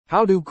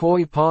How do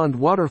koi pond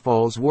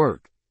waterfalls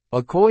work?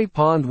 A koi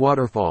pond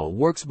waterfall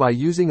works by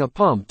using a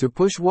pump to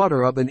push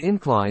water up an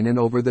incline and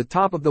over the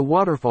top of the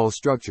waterfall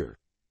structure,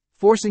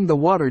 forcing the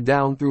water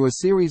down through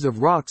a series of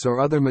rocks or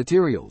other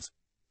materials,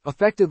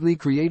 effectively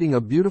creating a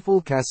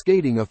beautiful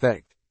cascading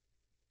effect.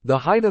 The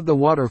height of the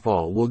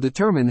waterfall will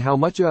determine how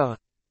much a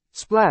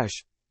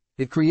splash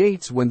it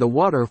creates when the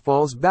water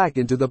falls back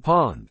into the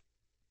pond.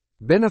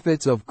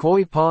 Benefits of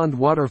koi pond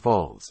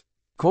waterfalls.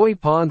 Koi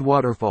pond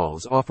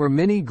waterfalls offer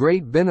many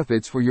great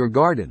benefits for your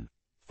garden,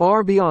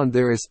 far beyond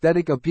their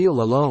aesthetic appeal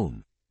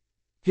alone.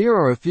 Here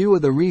are a few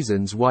of the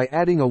reasons why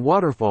adding a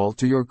waterfall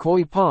to your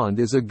koi pond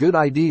is a good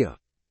idea.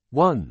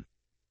 1.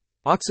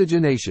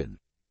 Oxygenation.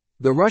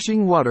 The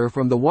rushing water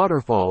from the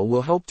waterfall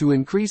will help to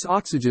increase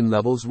oxygen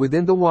levels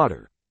within the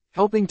water,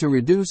 helping to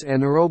reduce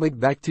anaerobic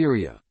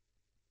bacteria.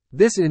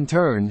 This in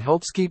turn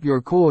helps keep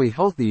your koi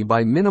healthy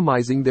by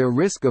minimizing their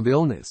risk of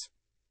illness.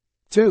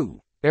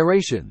 2.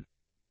 Aeration.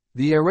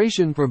 The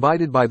aeration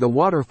provided by the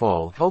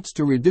waterfall helps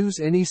to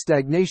reduce any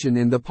stagnation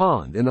in the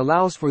pond and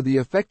allows for the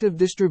effective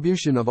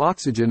distribution of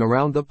oxygen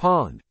around the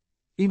pond,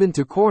 even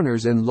to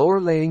corners and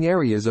lower-lying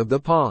areas of the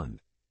pond.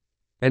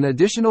 An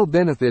additional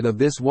benefit of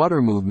this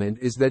water movement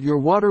is that your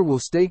water will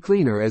stay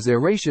cleaner as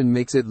aeration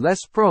makes it less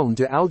prone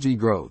to algae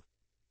growth.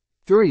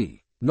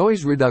 3.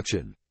 Noise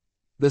reduction.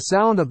 The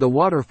sound of the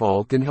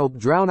waterfall can help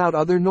drown out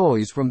other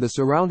noise from the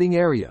surrounding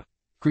area,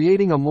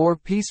 creating a more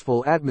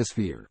peaceful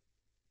atmosphere.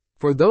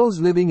 For those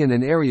living in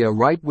an area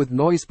ripe with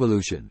noise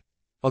pollution,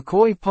 a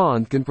koi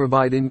pond can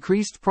provide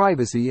increased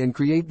privacy and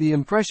create the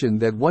impression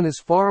that one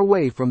is far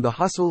away from the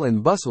hustle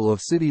and bustle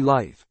of city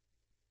life.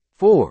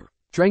 4.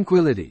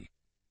 Tranquility.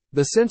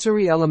 The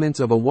sensory elements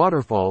of a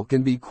waterfall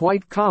can be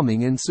quite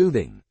calming and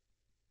soothing.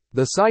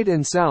 The sight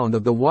and sound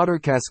of the water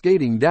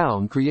cascading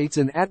down creates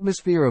an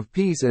atmosphere of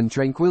peace and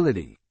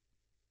tranquility.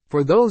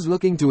 For those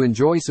looking to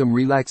enjoy some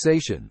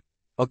relaxation,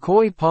 a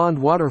koi pond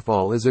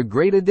waterfall is a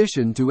great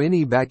addition to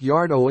any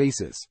backyard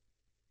oasis.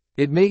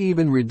 It may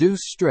even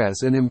reduce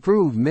stress and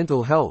improve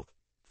mental health.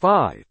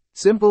 5.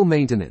 Simple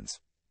maintenance.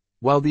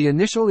 While the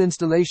initial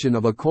installation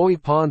of a koi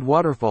pond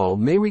waterfall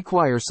may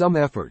require some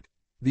effort,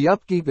 the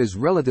upkeep is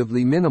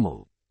relatively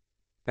minimal.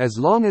 As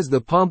long as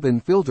the pump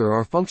and filter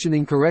are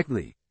functioning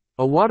correctly,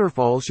 a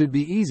waterfall should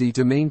be easy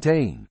to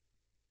maintain.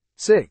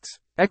 6.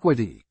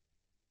 Equity.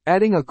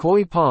 Adding a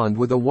koi pond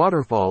with a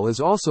waterfall is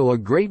also a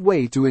great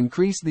way to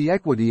increase the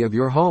equity of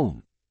your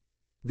home.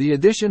 The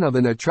addition of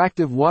an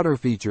attractive water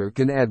feature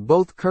can add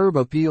both curb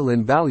appeal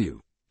and value,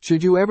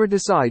 should you ever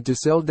decide to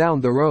sell down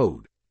the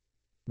road.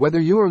 Whether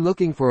you are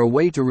looking for a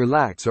way to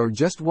relax or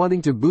just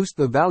wanting to boost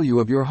the value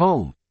of your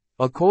home,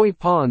 a koi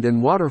pond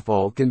and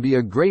waterfall can be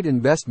a great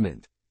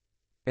investment.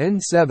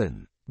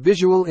 N7.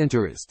 Visual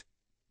interest.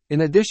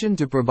 In addition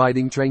to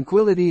providing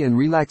tranquility and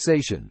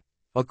relaxation,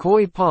 a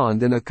koi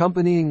pond and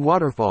accompanying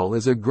waterfall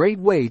is a great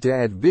way to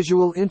add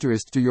visual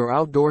interest to your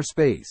outdoor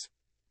space.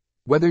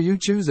 Whether you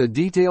choose a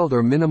detailed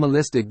or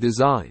minimalistic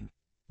design,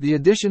 the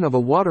addition of a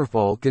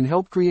waterfall can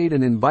help create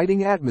an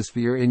inviting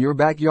atmosphere in your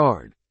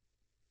backyard.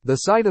 The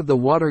sight of the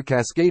water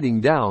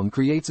cascading down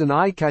creates an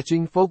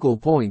eye-catching focal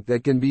point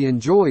that can be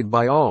enjoyed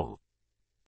by all.